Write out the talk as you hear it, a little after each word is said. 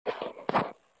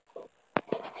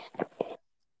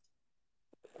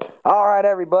All right,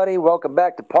 everybody, welcome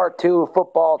back to part two of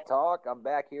Football Talk. I'm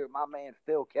back here with my man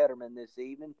Phil Ketterman this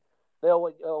evening. Phil,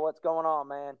 what's going on,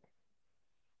 man?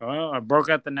 Oh, I broke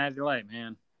out the Natty Light,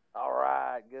 man. All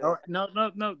right, good. Oh,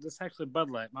 no. This is actually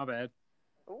Bud Light. My bad.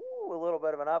 Ooh, a little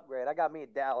bit of an upgrade. I got me a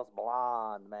Dallas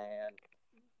Blonde, man.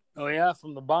 Oh yeah,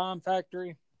 from the Bomb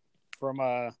Factory, from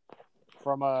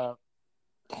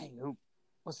dang,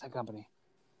 what's that company?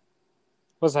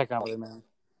 What's that company, man?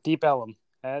 Deep Ellum.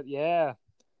 Yeah,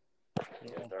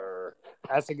 Yes, yeah, sir.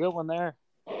 that's a good one there.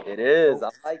 It is. Oh,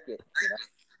 I like it.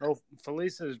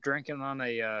 Felisa's drinking on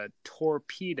a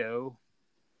Torpedo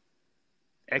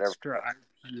Whatever. Extra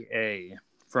IPA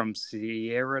from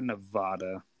Sierra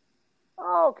Nevada.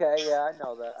 Oh, okay, yeah, I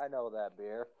know that. I know that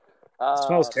beer. It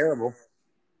smells Uh, terrible.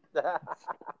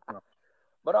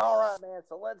 But all right, man.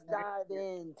 So let's dive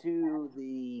into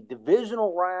the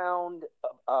divisional round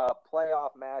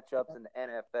playoff matchups in the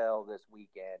NFL this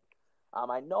weekend.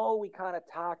 I know we kind of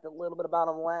talked a little bit about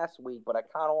them last week, but I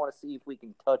kind of want to see if we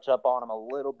can touch up on them a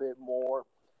little bit more.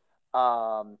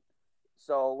 Um,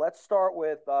 so let's start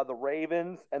with the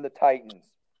Ravens and the Titans.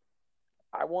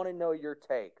 I want to know your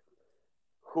take.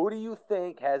 Who do you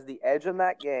think has the edge in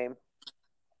that game,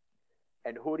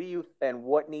 and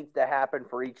what needs to happen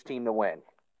for each team to win?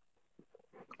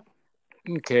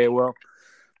 Okay, well,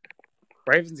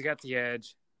 Ravens got the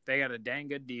edge. They got a dang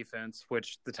good defense,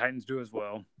 which the Titans do as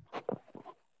well.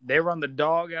 They run the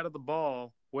dog out of the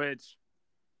ball, which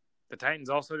the Titans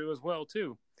also do as well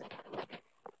too.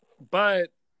 But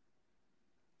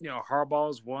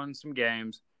Harbaugh's won some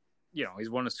games. He's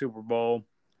won a Super Bowl.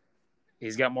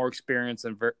 He's got more experience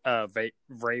than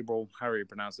Vrabel, however you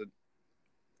pronounce it.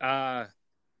 I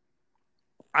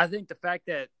think the fact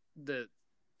that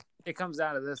it comes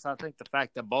down to this. I think the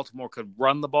fact that Baltimore could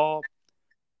run the ball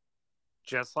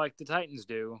just like the Titans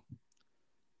do,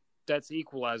 that's the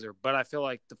equalizer. But I feel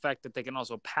like the fact that they can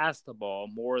also pass the ball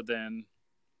more than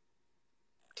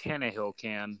Tannehill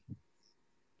can,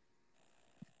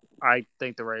 I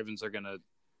think the Ravens are going to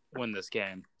win this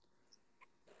game.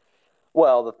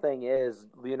 Well, the thing is,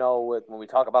 when we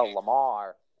talk about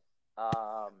Lamar,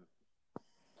 um,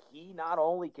 he not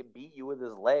only can beat you with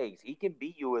his legs, he can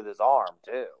beat you with his arm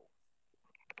too.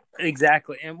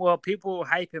 Exactly. And, well, people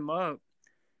hype him up,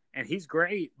 and he's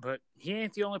great, but he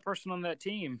ain't the only person on that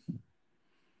team.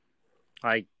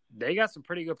 Like, they got some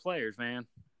pretty good players, man.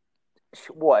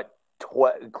 What,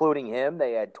 including him,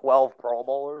 they had 12 Pro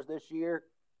Bowlers this year.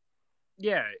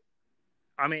 Yeah.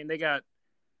 I mean, they got,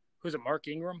 who's it, Mark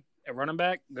Ingram at running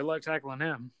back? Good luck tackling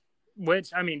him. Which,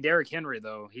 I mean, Derrick Henry,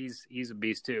 though, he's a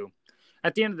beast, too.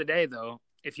 At the end of the day, though,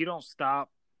 if you don't stop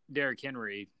Derrick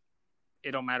Henry,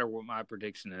 it don't matter what my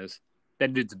prediction is.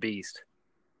 That dude's a beast.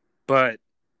 But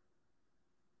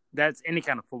that's any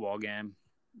kind of football game.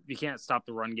 If you can't stop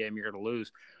the run game, you're going to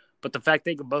lose. But the fact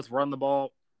they can both run the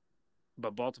ball,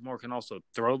 but Baltimore can also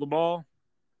throw the ball,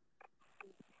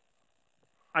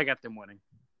 I got them winning.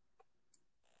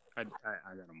 I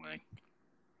got them winning.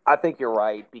 I think you're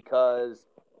right because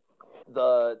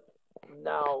the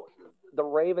now the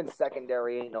Ravens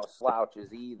secondary ain't no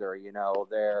slouches either.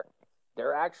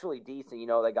 They're actually decent.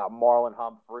 They got Marlon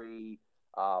Humphrey,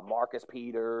 Marcus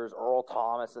Peters, Earl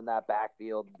Thomas in that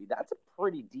backfield. That's a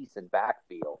pretty decent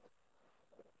backfield.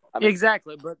 I mean,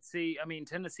 Exactly. But see, I mean,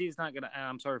 Tennessee's not going to –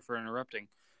 I'm sorry for interrupting.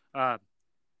 I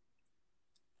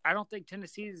don't think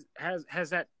Tennessee has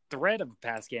that threat of a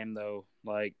pass game, though.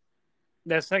 Like,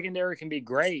 that secondary can be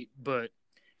great, but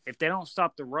if they don't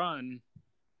stop the run,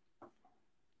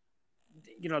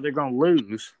 they're going to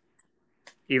lose.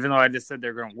 Even though I just said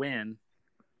they're going to win.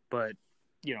 But,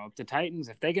 if the Titans,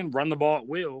 if they can run the ball at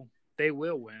will, they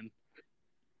will win.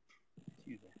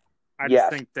 I just yes,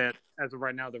 think that as of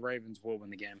right now, the Ravens will win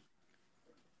the game.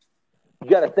 you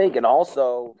got to think, and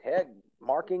also, heck,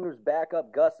 Mark Ingram's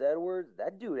backup, Gus Edwards.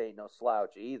 That dude ain't no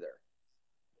slouch either.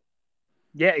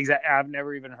 Yeah, exactly. I've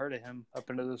never even heard of him up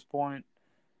until this point.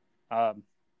 You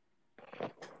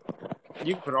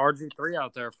can put RG3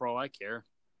 out there for all I care.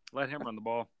 Let him run the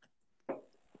ball.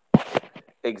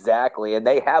 Exactly, and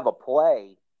they have a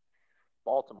play,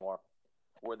 Baltimore,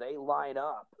 where they line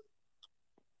up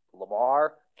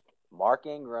Lamar, Mark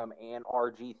Ingram, and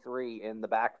RG3 in the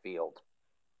backfield.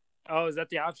 Oh, is that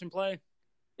the option play?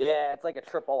 Yeah, it's like a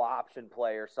triple option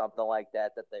play or something like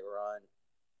that they run.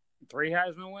 3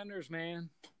 Heisman winners, man.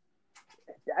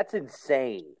 That's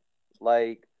insane.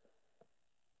 Like,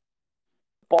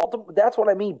 Baltimore, that's what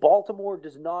I mean. Baltimore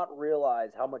does not realize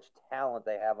how much talent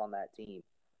they have on that team.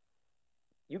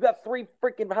 You got 3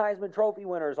 freaking Heisman Trophy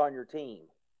winners on your team.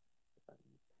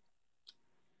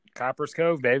 Copper's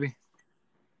Cove, baby.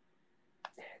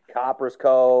 Copper's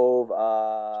Cove.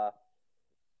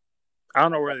 I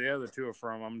don't know where the other two are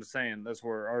from. I'm just saying that's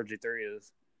where RG3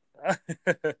 is.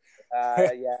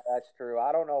 Yeah, that's true.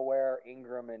 I don't know where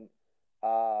Ingram and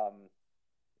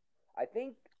I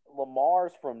think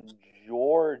Lamar's from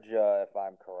Georgia, if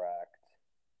I'm correct.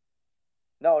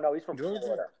 No, he's from Georgia?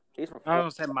 Florida. He's from I Florida.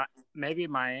 was gonna say maybe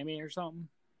Miami or something.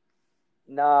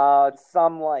 No, it's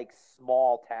some like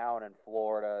small town in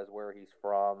Florida is where he's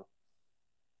from.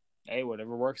 Hey,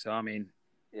 whatever works. So I mean,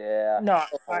 Yeah. no,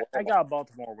 Oh, I got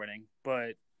Baltimore winning,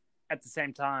 but at the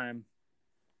same time,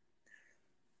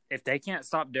 if they can't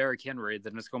stop Derrick Henry,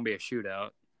 then it's going to be a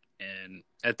shootout. And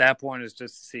at that point, it's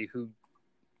just to see who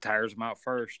tires them out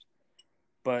first.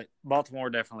 But Baltimore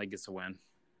definitely gets a win,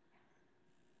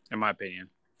 in my opinion.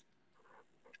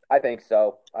 I think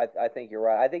so. I think you're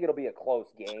right. I think it'll be a close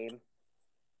game,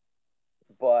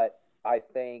 but I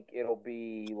think it'll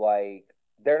be like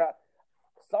they're not.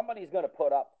 Somebody's going to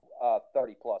put up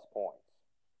 30 plus points.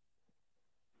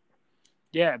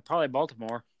 Yeah, probably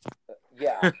Baltimore.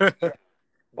 Yeah, but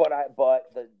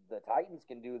the Titans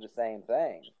can do the same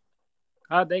thing.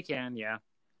 They can, yeah.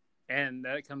 And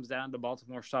that comes down to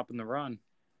Baltimore stopping the run.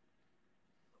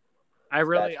 I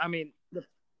mean,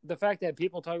 the fact that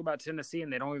people talk about Tennessee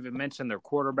and they don't even mention their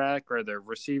quarterback or their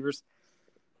receivers,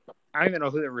 I don't even know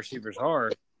who their receivers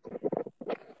are.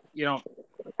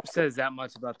 Says that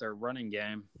much about their running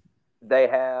game. They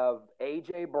have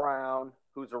A.J. Brown,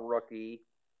 who's a rookie.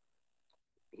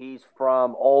 He's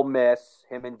from Ole Miss.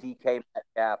 Him and DK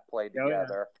Metcalf played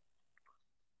together.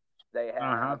 Yeah. They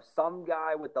have some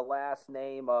guy with the last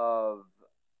name of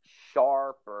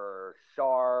Sharp or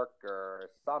Shark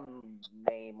or some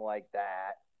name like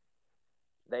that.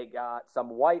 They got some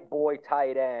white boy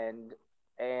tight end,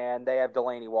 and they have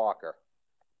Delaney Walker.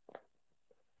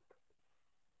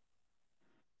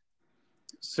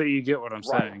 So you get what I'm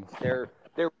saying. Their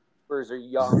receivers are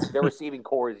young. Their receiving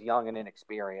core is young and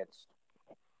inexperienced.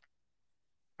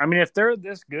 I mean, if they're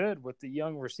this good with the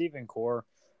young receiving core,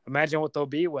 imagine what they'll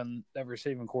be when that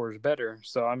receiving core is better.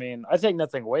 So, I mean, I take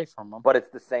nothing away from them. But it's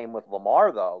the same with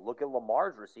Lamar, though. Look at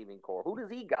Lamar's receiving core. Who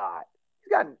does he got?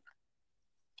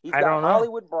 He's got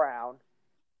Hollywood Brown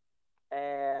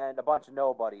and a bunch of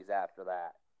nobodies after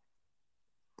that.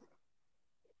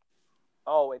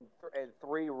 Oh, and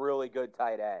three really good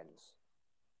tight ends.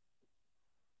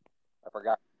 I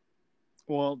forgot.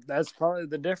 Well, that's probably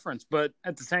the difference. But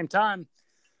at the same time,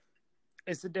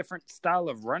 it's a different style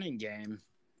of running game.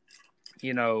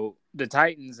 You know, the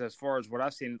Titans, as far as what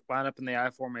I've seen, line up in the I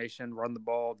formation, run the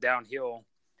ball downhill.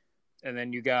 And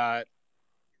then you got,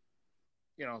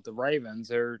 the Ravens,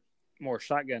 they're more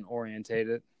shotgun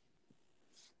orientated.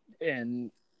 And,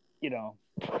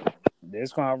 they're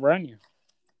just going to outrun you.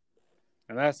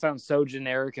 And that sounds so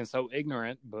generic and so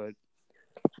ignorant, but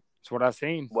it's what I've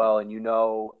seen. Well, and you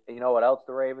know what else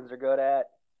the Ravens are good at?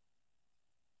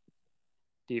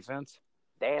 Defense.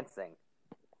 Dancing.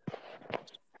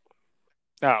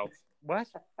 Oh, what?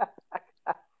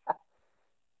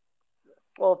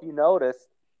 Well, if you notice,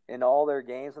 in all their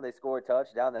games when they score a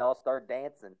touchdown, they all start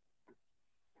dancing.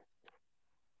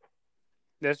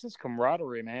 This is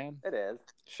camaraderie, man. It is.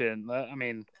 Shit, I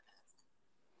mean,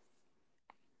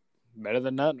 better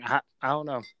than nothing. I don't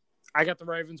know. I got the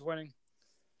Ravens winning.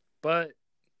 But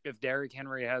if Derrick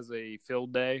Henry has a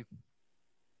field day,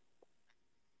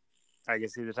 I can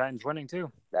see the Titans winning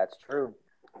too. That's true.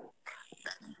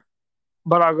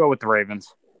 But I'll go with the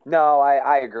Ravens. No,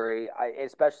 I agree.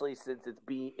 Especially since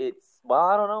I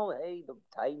don't know. Hey, the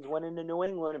Titans went into New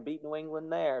England and beat New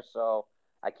England there, so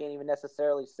I can't even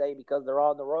necessarily say because they're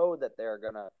on the road that they're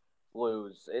gonna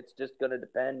lose. It's just gonna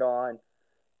depend on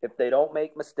if they don't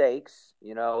make mistakes.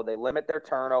 They limit their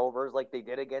turnovers like they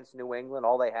did against New England.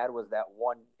 All they had was that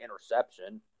one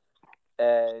interception,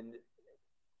 and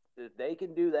if they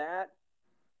can do that,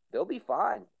 they'll be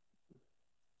fine.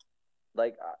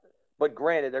 But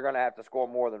granted, they're going to have to score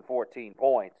more than 14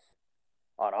 points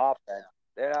on offense.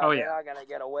 They're not going to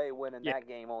get away winning that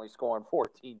game only scoring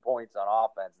 14 points on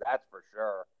offense. That's for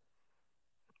sure.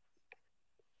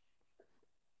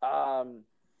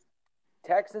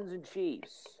 Texans and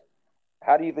Chiefs.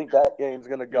 How do you think that game's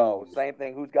going to go? Same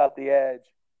thing. Who's got the edge?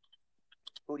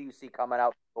 Who do you see coming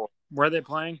out? Where are they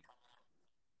playing?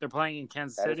 They're playing in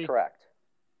Kansas City? That is correct.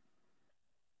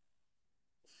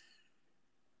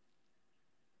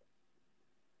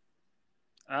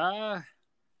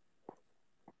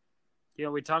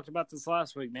 We talked about this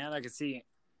last week, man. I could see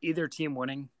either team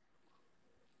winning.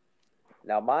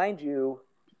 Now, mind you,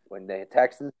 when the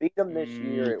Texans beat them this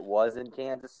year, it was in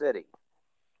Kansas City.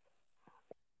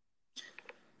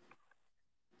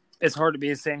 It's hard to be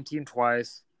the same team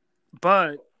twice,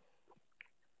 but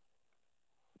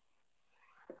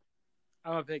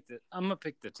I'm gonna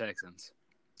pick the Texans.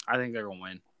 I think they're gonna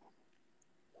win.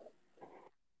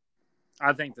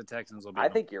 I think the Texans will beat I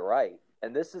them. think you're right.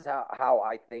 And this is how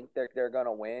I think they're going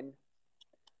to win.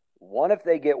 One, if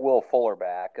they get Will Fuller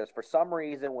back, because for some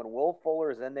reason, when Will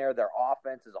Fuller is in there, their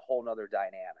offense is a whole nother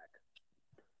dynamic.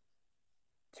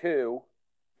 Two,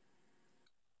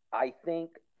 I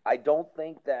don't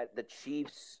think that the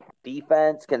Chiefs'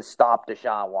 defense can stop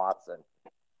Deshaun Watson.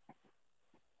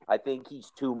 I think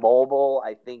he's too mobile.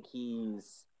 I think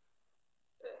he's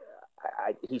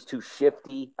too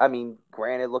shifty. I mean,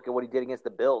 granted, look at what he did against the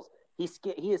Bills. He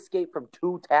escaped from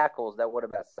 2 tackles that would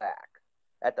have been a sack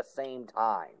at the same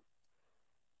time.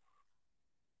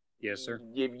 Yes, sir.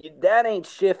 That ain't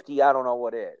shifty. I don't know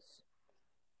what is.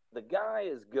 The guy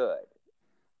is good.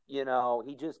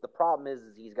 The problem is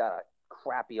he's got a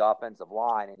crappy offensive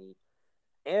line,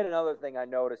 and another thing I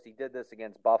noticed, he did this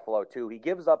against Buffalo too. He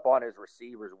gives up on his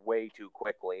receivers way too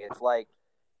quickly. It's like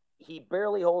he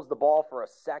barely holds the ball for a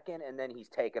second, and then he's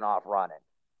taken off running.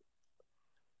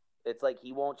 It's like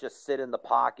he won't just sit in the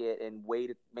pocket and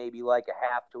wait maybe like a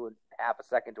half a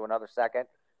second to another second.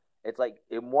 It's like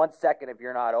in 1 second, if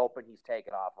you're not open, he's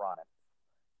taking off running.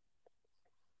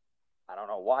 I don't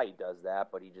know why he does that,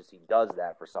 but he does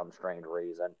that for some strange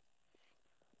reason.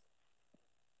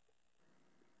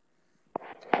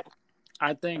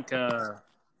 I think the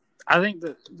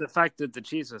fact that the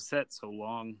Chiefs have set so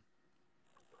long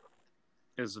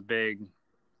is a big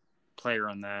player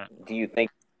on that. Do you think?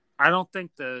 I don't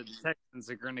think the Texans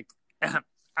are going to.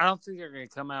 I don't think they're going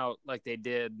to come out like they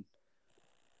did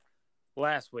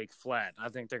last week flat. I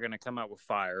think they're going to come out with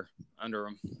fire under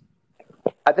them.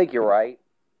 I think you're right,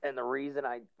 and the reason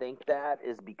I think that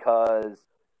is because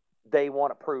they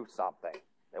want to prove something.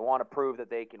 They want to prove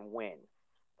that they can win.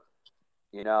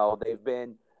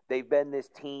 They've been this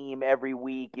team every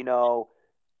week. 1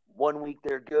 week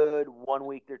they're good, 1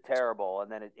 week they're terrible,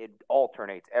 and then it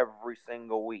alternates every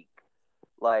single week.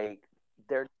 Like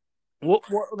they're. Well,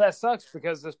 that sucks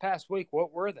because this past week,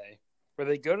 what were they? Were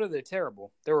they good or they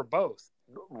terrible? They were both.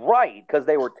 Right, because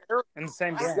they were terrible. In the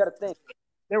same game. You got to think.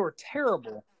 They were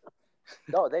terrible.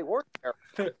 No, they were terrible.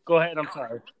 Go ahead. I'm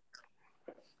sorry.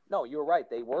 No, you were right.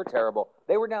 They were terrible.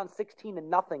 They were down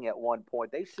 16-0 at one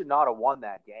point. They should not have won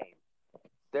that game.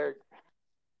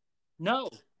 No,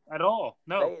 at all.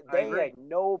 No, they had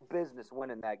no business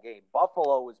winning that game.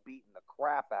 Buffalo was beating the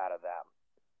crap out of them.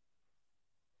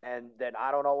 And then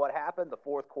I don't know what happened. The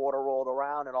fourth quarter rolled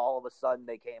around, and all of a sudden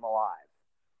they came alive.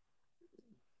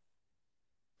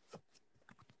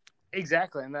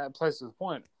 Exactly, and that plays to the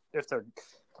point. If they're,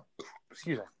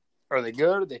 are they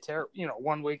good? Are they terrible?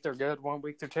 1 week they're good, 1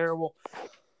 week they're terrible.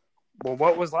 Well,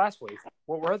 what was last week?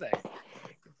 What were they?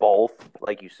 Both,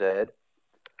 like you said.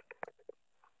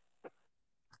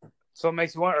 So it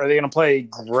makes you wonder, are they going to play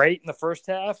great in the first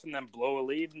half and then blow a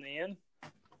lead in the end?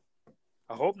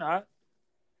 I hope not.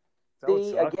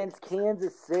 See, against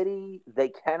Kansas City, they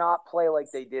cannot play like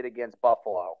they did against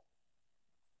Buffalo.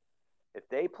 If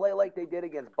they play like they did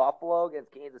against Buffalo,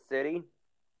 against Kansas City's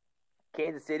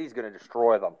going to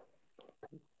destroy them.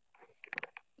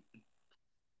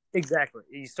 Exactly.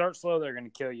 You start slow, they're going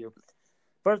to kill you.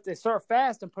 But if they start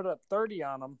fast and put up 30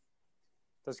 on them,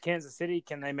 does Kansas City,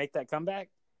 can they make that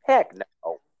comeback? Heck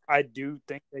no. I do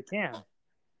think they can.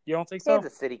 You don't think so?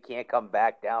 Kansas City can't come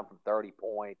back down from 30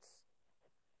 points.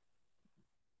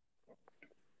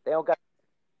 They don't got.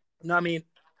 No, I mean,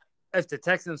 if the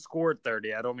Texans scored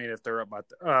 30, I don't mean if they're up by.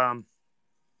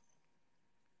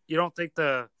 You don't think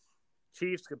the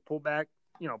Chiefs could pull back?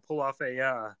 Pull off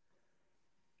a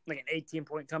like an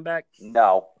 18-point comeback?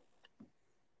 No.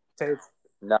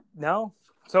 No. No.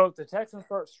 So if the Texans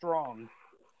start strong,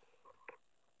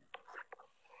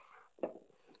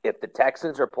 if the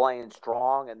Texans are playing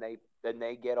strong and they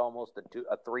get almost a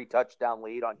 3-touchdown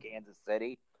lead on Kansas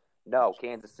City. No,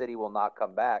 Kansas City will not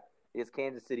come back because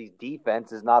Kansas City's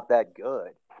defense is not that good.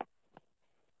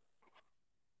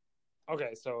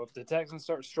 Okay, so if the Texans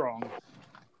start strong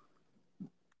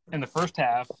in the first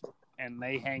half and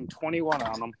they hang 21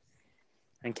 on them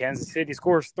and Kansas City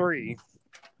scores 3,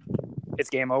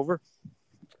 it's game over?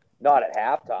 Not at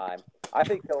halftime. I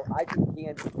think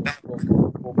Kansas City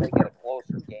will make it a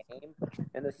closer game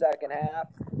in the second half,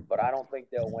 but I don't think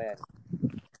they'll win.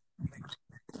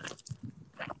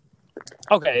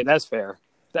 Okay, that's fair.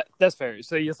 That's fair.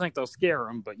 So you think they'll scare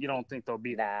them, but you don't think they'll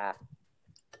beat them?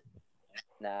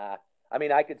 Nah. I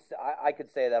mean, I could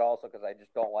say that also because I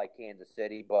just don't like Kansas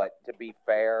City. But to be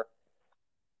fair,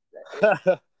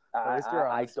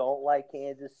 I don't like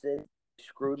Kansas City.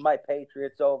 Screwed my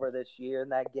Patriots over this year in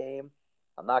that game.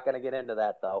 I'm not going to get into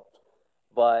that though.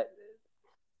 But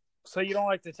so you don't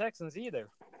like the Texans either?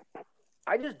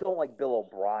 I just don't like Bill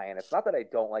O'Brien. It's not that I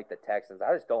don't like the Texans.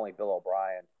 I just don't like Bill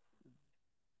O'Brien.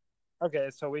 Okay,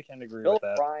 so we can agree Bill with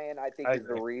that. O'Brien, I think, I is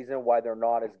the agree. reason why they're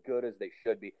not as good as they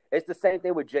should be. It's the same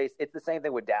thing with Jace. It's the same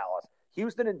thing with Dallas.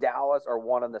 Houston and Dallas are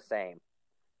one and the same.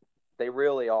 They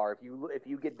really are. If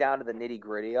you get down to the nitty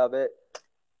gritty of it,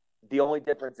 the only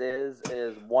difference is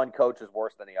one coach is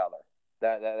worse than the other.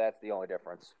 That's the only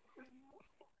difference.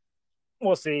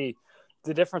 We'll see.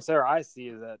 The difference there I see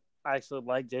is that I actually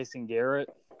like Jason Garrett.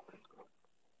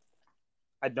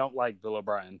 I don't like Bill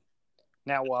O'Brien.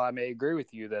 Now, while I may agree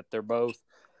with you that they're both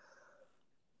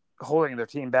holding their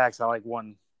team back, so I like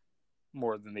one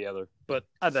more than the other. But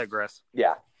I digress.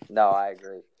 Yeah, no, I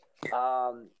agree.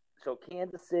 So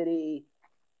Kansas City,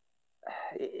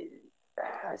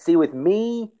 see, with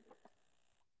me,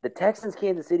 the Texans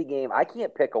Kansas City game, I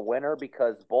can't pick a winner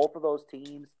because both of those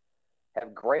teams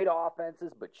have great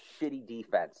offenses but shitty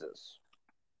defenses.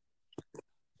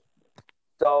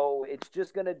 So it's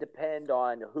just going to depend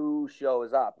on who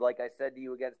shows up. Like I said to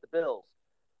you against the Bills,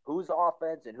 whose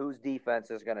offense and whose defense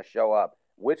is going to show up?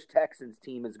 Which Texans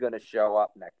team is going to show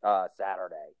up next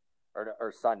Saturday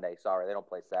or Sunday? Sorry, they don't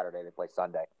play Saturday; they play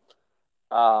Sunday.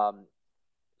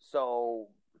 So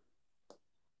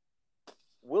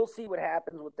we'll see what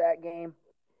happens with that game.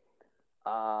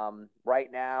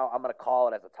 Right now, I'm going to call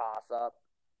it as a toss-up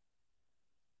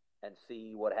and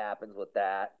see what happens with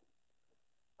that.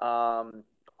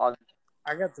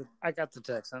 I got the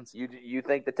Texans. You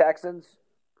think the Texans?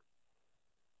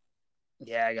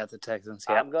 Yeah, I got the Texans.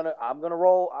 Yeah. I'm gonna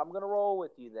roll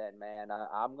with you then, man.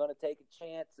 I'm gonna take a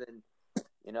chance, and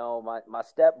my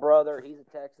stepbrother, he's a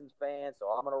Texans fan, so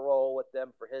I'm gonna roll with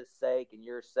them for his sake and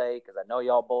your sake, because I know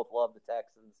y'all both love the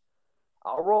Texans.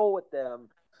 I'll roll with them.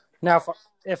 Now,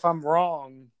 if I'm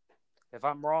wrong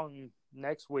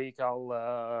next week,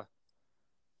 I'll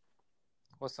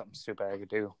what's something stupid I could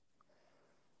do?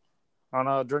 I don't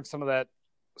know. Drink some of that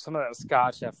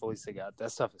scotch that Felicia got.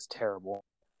 That stuff is terrible.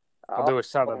 I'll do a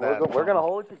shot of that. We're gonna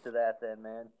hold you to that then,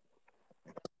 man.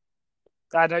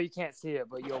 I know you can't see it,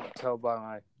 but you'll tell by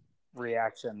my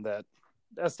reaction that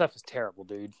stuff is terrible,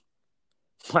 dude.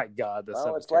 My God, that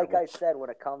stuff is terrible. It's like I said, when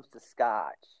it comes to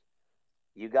scotch,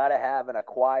 you got to have an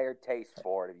acquired taste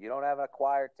for it. If you don't have an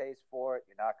acquired taste for it,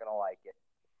 you're not gonna like it.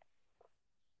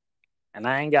 And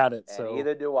I ain't got it, and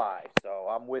neither do I. So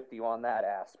I'm with you on that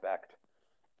aspect.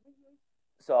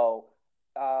 So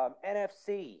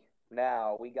NFC.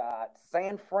 Now, we got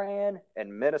San Fran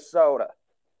and Minnesota.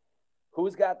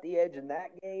 Who's got the edge in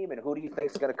that game, and who do you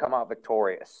think is going to come out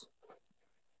victorious?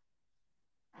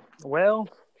 Well,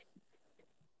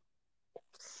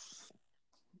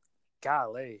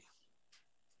 golly.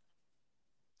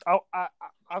 Oh,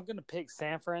 I'm going to pick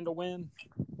San Fran to win.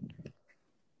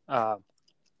 But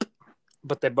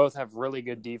they both have really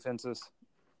good defenses,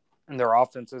 and their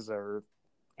offenses are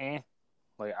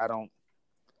Like,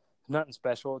 nothing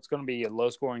special. It's going to be a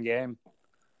low-scoring game.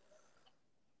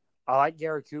 I like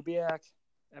Gary Kubiak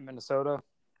at Minnesota.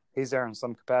 He's there in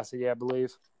some capacity, I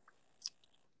believe.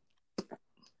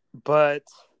 But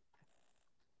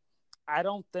I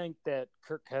don't think that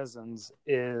Kirk Cousins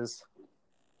he's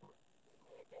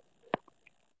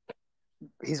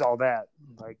all that.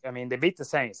 Like, I mean, they beat the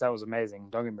Saints. That was amazing.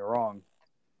 Don't get me wrong.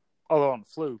 Although on a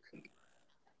fluke,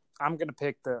 I'll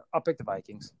pick the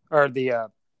Vikings or the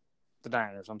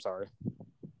Niners. I'm sorry.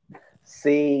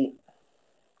 See,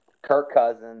 Kirk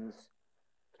Cousins,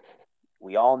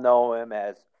 we all know him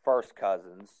as First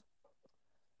Cousins,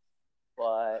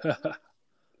 but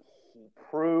he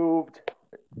proved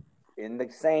in the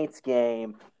Saints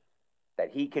game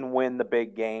that he can win the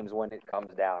big games when it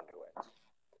comes down to it.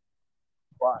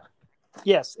 But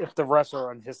yes, if the refs are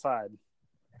on his side.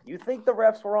 You think the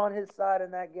refs were on his side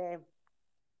in that game?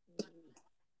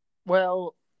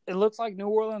 Well, it looks like New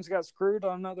Orleans got screwed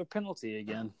on another penalty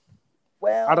again.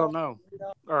 Well, I don't know.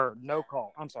 Or no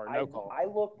call. I'm sorry, no call. I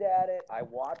looked at it. I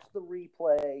watched the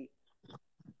replay.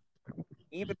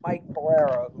 Even Mike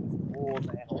Pereira, who's the rules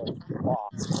analyst,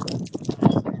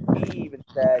 he even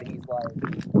said, he's like,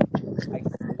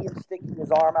 I see him sticking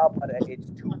his arm out, but it's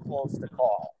too close to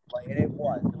call. And it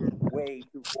was way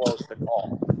too close to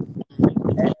call.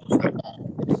 And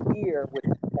this year, with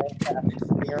the whole traffic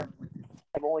steer,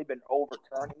 I've only been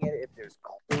overturning it if there's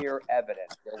clear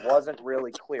evidence. There wasn't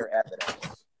really clear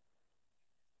evidence.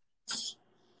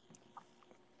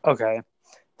 Okay.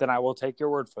 Then I will take your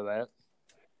word for that.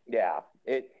 Yeah.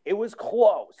 It was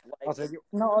close. I'll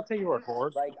take your word for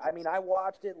it. I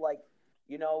watched it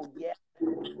he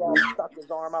stuck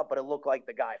his arm out, but it looked like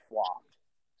the guy flopped.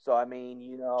 So,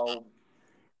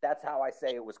 that's how I say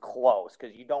it was close,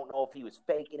 because you don't know if he was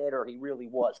faking it or he really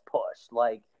was pushed.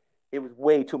 it was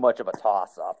way too much of a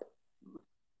toss-up.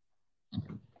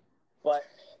 But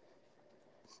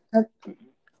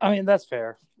I mean, that's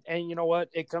fair. And you know what?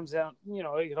 It comes down,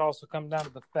 it could also come down to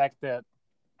the fact that,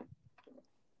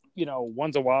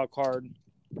 one's a wild card.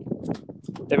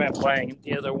 They've been playing.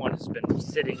 The other one has been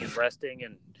sitting and resting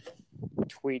and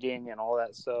tweeting and all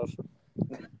that stuff.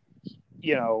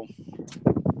 You know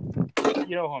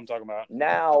who I'm talking about.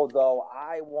 Now, though,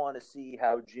 I want to see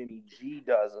how Jimmy G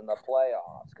does in the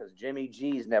playoffs because Jimmy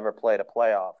G's never played a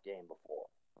playoff game before.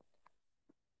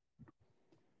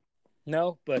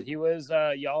 No, but he was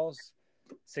y'all's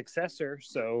successor,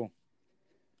 so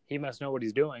he must know what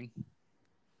he's doing.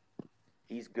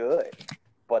 He's good.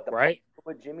 But the right?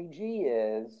 problem with Jimmy G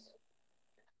is,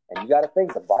 and you got to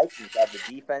think, the Vikings have the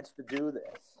defense to do this.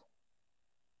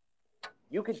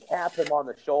 You could tap him on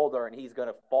the shoulder, and he's going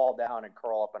to fall down and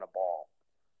curl up in a ball.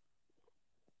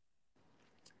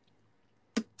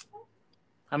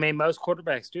 I mean, most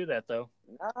quarterbacks do that, though.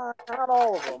 Not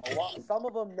all of them. Some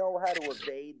of them know how to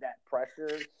evade that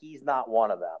pressure. He's not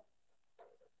one of them.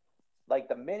 Like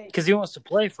the minute, because he wants to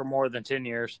play for more than 10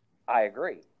 years. I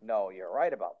agree. No, you're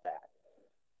right about that.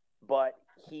 But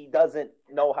he doesn't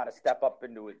know how to step up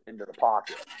into the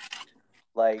pocket.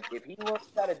 Like if he learns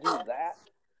how to do that,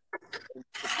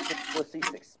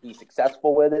 be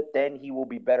successful with it, then he will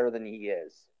be better than he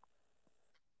is.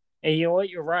 And you know what?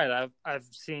 You're right. I've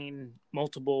seen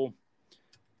multiple,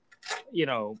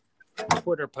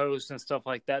 Twitter posts and stuff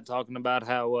like that talking about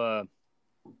how,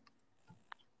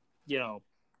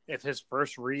 if his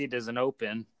first read isn't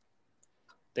open,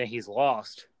 then he's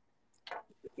lost.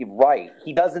 Right.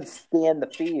 He doesn't scan the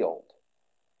field.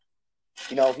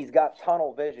 He's got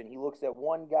tunnel vision. He looks at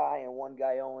one guy and one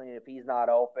guy only. And if he's not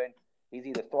open, he's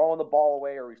either throwing the ball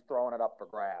away or he's throwing it up for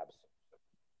grabs.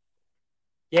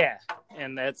 Yeah.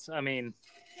 And that's, I mean,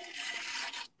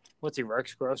 what's he,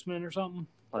 Rex Grossman or something?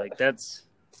 Like, that's.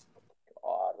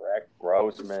 God, Rex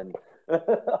Grossman.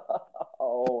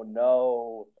 Oh,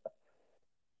 no.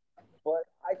 But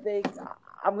I think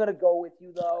I'm going to go with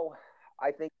you, though.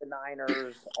 I think the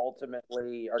Niners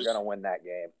ultimately are going to win that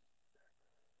game.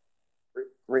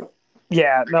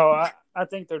 Yeah, no, I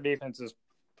think their defense is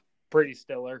pretty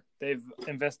stellar. They've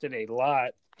invested a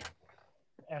lot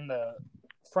in the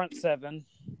front seven,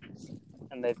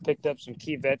 and they've picked up some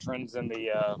key veterans in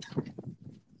the,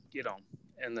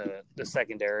 in the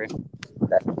secondary.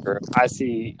 That's true. I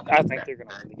think they're going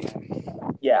to win the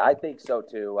game. Yeah, I think so,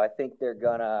 too. I think they're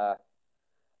going to –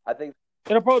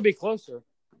 it'll probably be closer.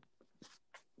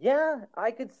 Yeah,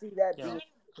 I could see that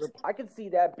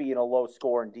being a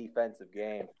low-scoring defensive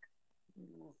game.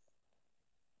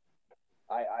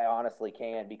 I honestly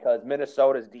can because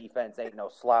Minnesota's defense ain't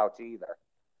no slouch either.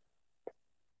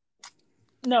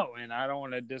 No, and I don't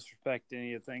want to disrespect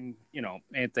anything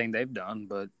they've done,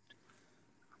 but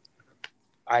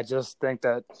I just think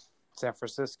that San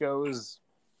Francisco is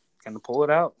going to pull it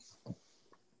out.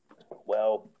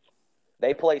 Well,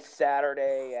 they play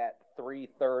Saturday at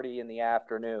 3:30 in the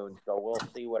afternoon, so we'll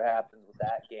see what happens with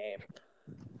that game.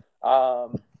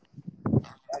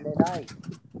 Sunday night,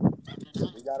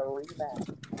 we got a rematch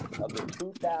of the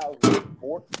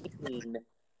 2014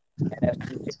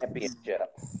 NFC Championship.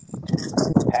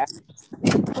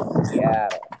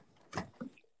 Seattle.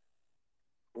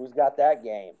 Who's got that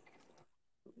game?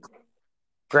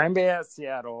 Green Bay at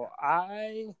Seattle.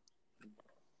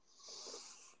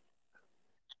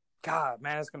 God,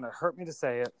 man, it's going to hurt me to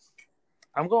say it.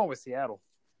 I'm going with Seattle.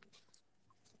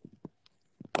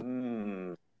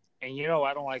 And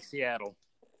I don't like Seattle.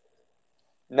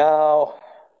 No.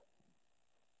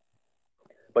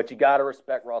 But you got to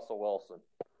respect Russell Wilson.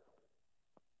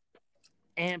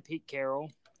 And Pete Carroll.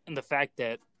 And the fact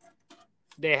that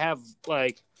they have,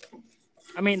 they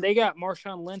got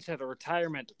Marshawn Lynch at a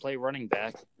retirement to play running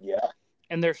back. Yeah.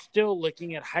 And they're still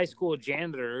looking at high school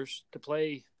janitors to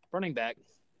play running back.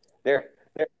 That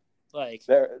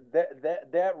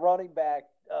running back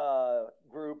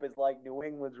group is like New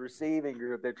England's receiving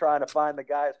group. They're trying to find the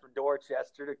guys from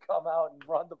Dorchester to come out and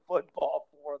run the football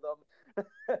for them.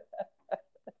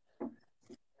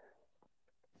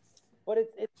 But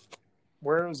it's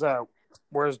where's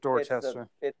Dorchester?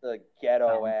 It's a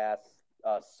ghetto ass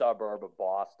suburb of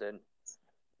Boston.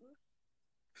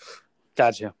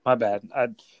 Gotcha. My bad.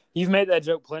 You've made that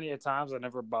joke plenty of times. I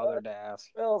never bothered to ask.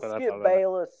 Well,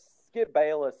 Skip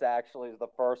Bayless actually is the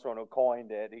first one who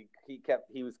coined it.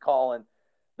 He was calling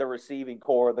the receiving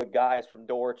core the guys from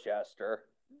Dorchester,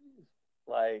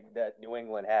 like that New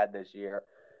England had this year.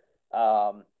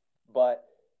 But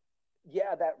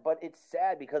it's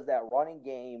sad because that running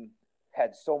game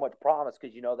had so much promise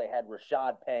because they had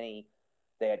Rashad Penny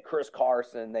They had Chris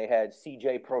Carson. They had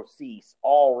C.J. Procease,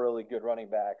 all really good running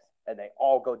backs, and they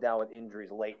all go down with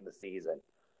injuries late in the season.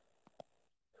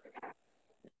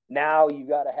 Now you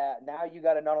got to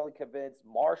not only convince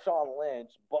Marshawn Lynch,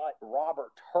 but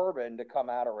Robert Turbin to come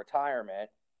out of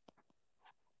retirement,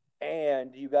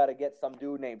 and you got to get some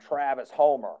dude named Travis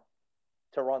Homer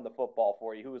to run the football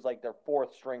for you, who was like their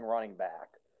fourth string running back.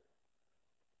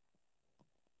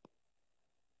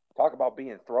 Talk about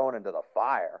being thrown into the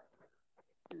fire.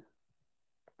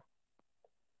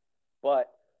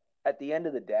 But at the end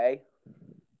of the day,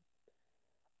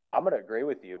 I'm going to agree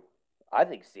with you. I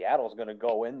think Seattle's going to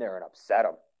go in there and upset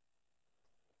them.